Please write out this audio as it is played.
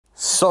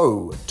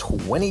So,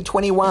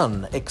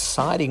 2021,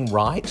 exciting,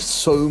 right?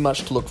 So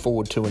much to look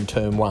forward to in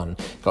term one.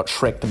 Got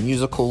Shrek the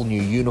Musical,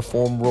 new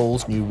uniform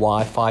rules, new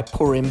Wi-Fi,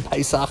 Purim,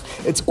 Pesach.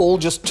 It's all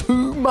just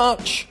too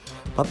much.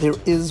 But there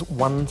is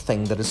one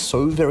thing that is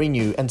so very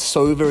new and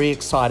so very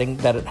exciting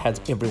that it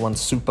has everyone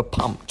super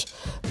pumped.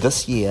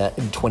 This year,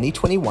 in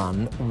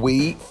 2021,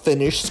 we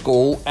finish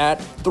school at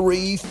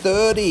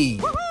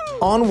 3:30.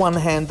 On one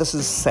hand, this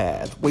is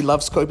sad. We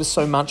love Scopus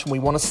so much and we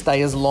want to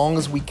stay as long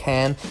as we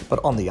can, but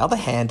on the other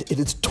hand, it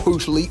is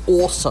totally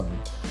awesome.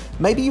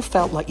 Maybe you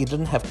felt like you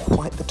didn't have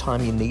quite the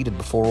time you needed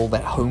before all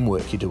that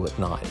homework you do at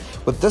night.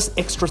 With this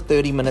extra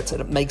 30 minutes,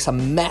 it makes a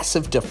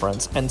massive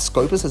difference, and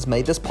Scopus has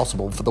made this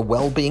possible for the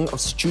well-being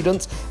of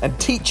students and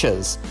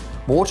teachers.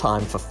 More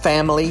time for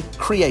family,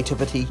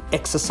 creativity,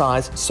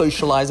 exercise,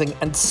 socializing,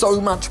 and so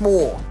much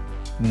more.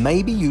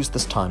 Maybe use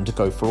this time to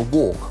go for a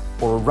walk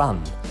or a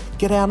run.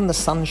 Get out in the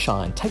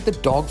sunshine, take the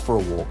dog for a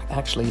walk.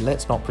 Actually,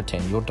 let's not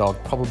pretend your dog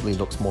probably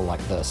looks more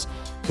like this.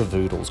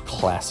 Cavoodle's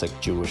classic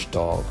Jewish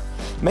dog.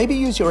 Maybe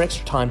use your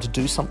extra time to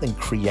do something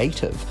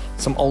creative,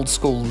 some old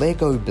school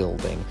Lego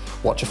building,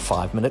 watch a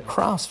 5-minute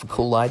crafts for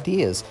cool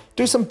ideas,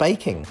 do some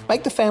baking,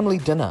 make the family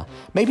dinner,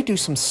 maybe do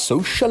some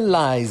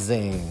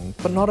socializing,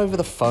 but not over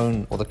the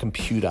phone or the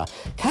computer.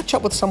 Catch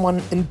up with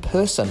someone in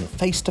person,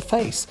 face to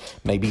face.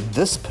 Maybe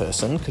this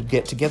person could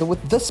get together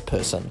with this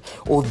person,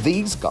 or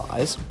these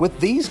guys with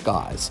these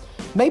guys.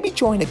 Maybe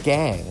join a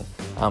gang,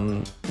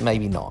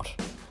 maybe not.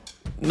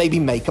 Maybe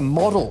make a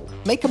model,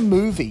 make a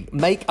movie,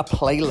 make a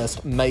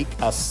playlist, make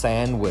a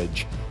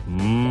sandwich.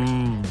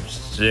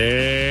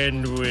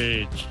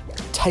 Sandwich.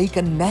 Take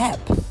a nap.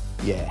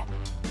 Yeah,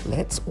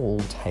 let's all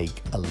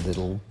take a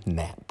little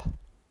nap.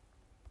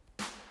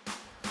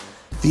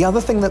 The other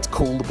thing that's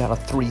cool about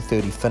a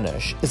 3:30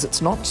 finish is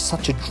it's not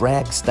such a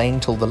drag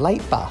staying till the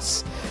late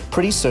bus.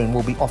 Pretty soon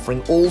we'll be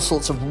offering all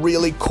sorts of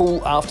really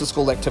cool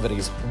after-school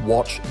activities.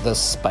 Watch this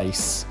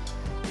space.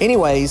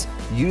 Anyways,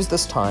 use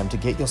this time to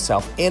get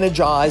yourself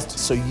energized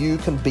so you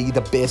can be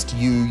the best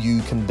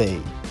you can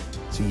be.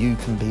 So you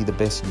can be the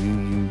best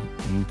you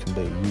can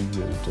be.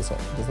 You. Does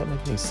that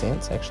make any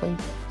sense, actually?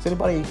 Does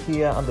anybody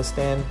here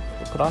understand?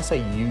 Could I say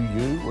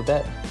you? Would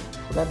that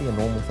be a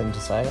normal thing to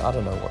say? I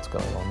don't know what's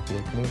going on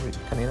here.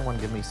 Can anyone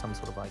give me some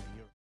sort of idea?